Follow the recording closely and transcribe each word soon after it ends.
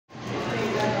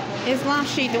Islam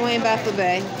Sheikh Dwayne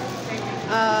Bey.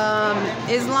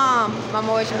 Islam, my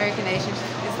Moorish American Nations.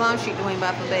 Islam Sheikh Dwayne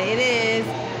Bey. It is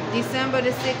December the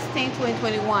 16th,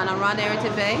 2021. I'm around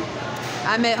Arrington-Bey.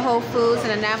 I'm at Whole Foods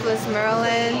in Annapolis,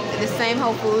 Maryland. The same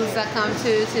Whole Foods I come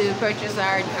to purchase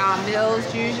our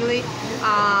meals usually.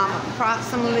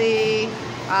 Approximately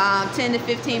 10 to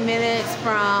 15 minutes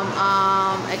from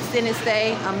extended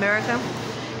stay, America.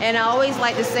 And I always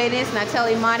like to say this, and I tell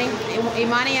Imani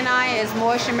and I, as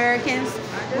Moorish Americans,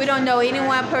 we don't know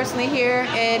anyone personally here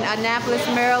in Annapolis,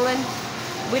 Maryland.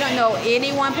 We don't know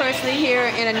anyone personally here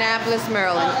in Annapolis,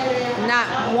 Maryland.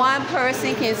 Not one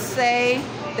person can say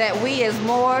that we as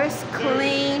Moors,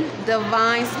 clean,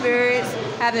 divine spirits,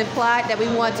 have implied that we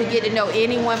want to get to know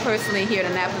anyone personally here in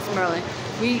Annapolis, Maryland.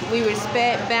 We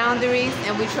respect boundaries,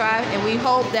 and we try, and we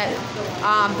hope that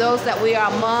those that we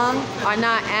are among are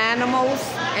not animals,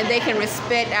 and they can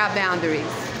respect our boundaries.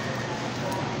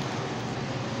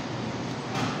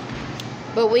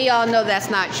 But we all know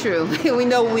that's not true. we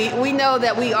know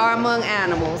that we are among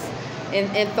animals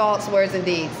in thoughts, words, and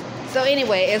deeds. So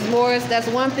anyway, as Moors, that's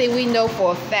one thing we know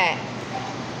for a fact.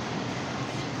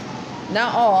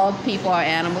 Not all people are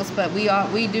animals, but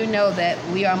we do know that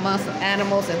we are amongst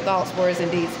animals in thoughts, words,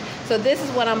 and deeds. So this is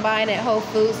what I'm buying at Whole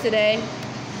Foods today.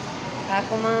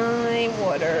 Alkaline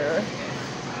water.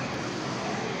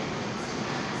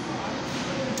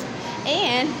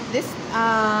 And this,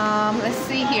 let's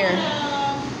see here.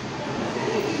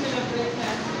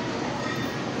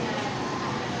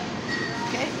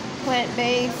 Okay,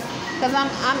 plant-based. Because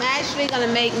I'm actually going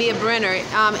to make me a Brenner.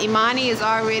 Imani is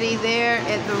already there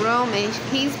at the room, and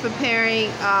he's preparing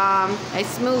a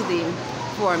smoothie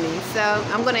for me. So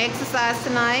I'm going to exercise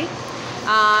tonight,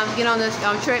 get on the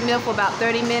treadmill for about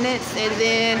 30 minutes, and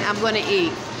then I'm going to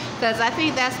eat. Because I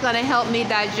think that's going to help me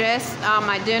digest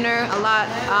my dinner a lot,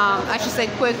 I should say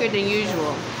quicker than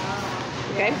usual.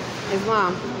 Okay,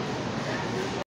 Islam.